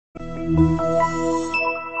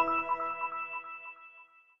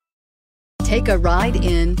Take a ride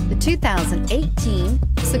in the 2018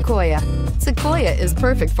 Sequoia. Sequoia is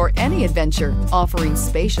perfect for any adventure, offering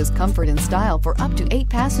spacious comfort and style for up to 8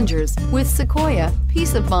 passengers. With Sequoia,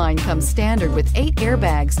 peace of mind comes standard with 8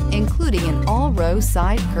 airbags, including an all-row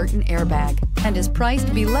side curtain airbag, and is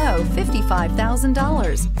priced below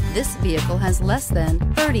 $55,000. This vehicle has less than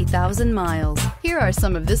 30,000 miles. Here are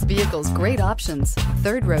some of this vehicle's great options: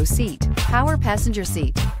 3rd row seat, power passenger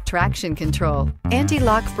seat, traction control,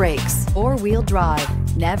 anti-lock brakes, 4-wheel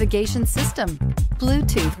drive, navigation system,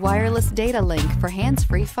 Bluetooth wireless data link for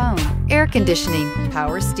hands-free phone, air conditioning,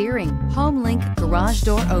 power steering, home link garage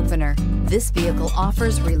door opener. This vehicle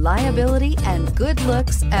offers reliability and good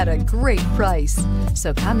looks at a great price.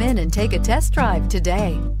 So come in and take a test drive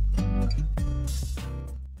today.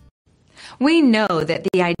 We know that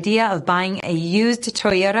the idea of buying a used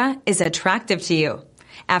Toyota is attractive to you.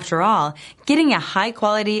 After all, getting a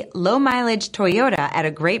high-quality, low-mileage Toyota at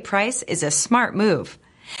a great price is a smart move.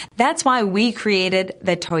 That's why we created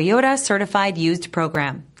the Toyota Certified Used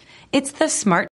Program. It's the smart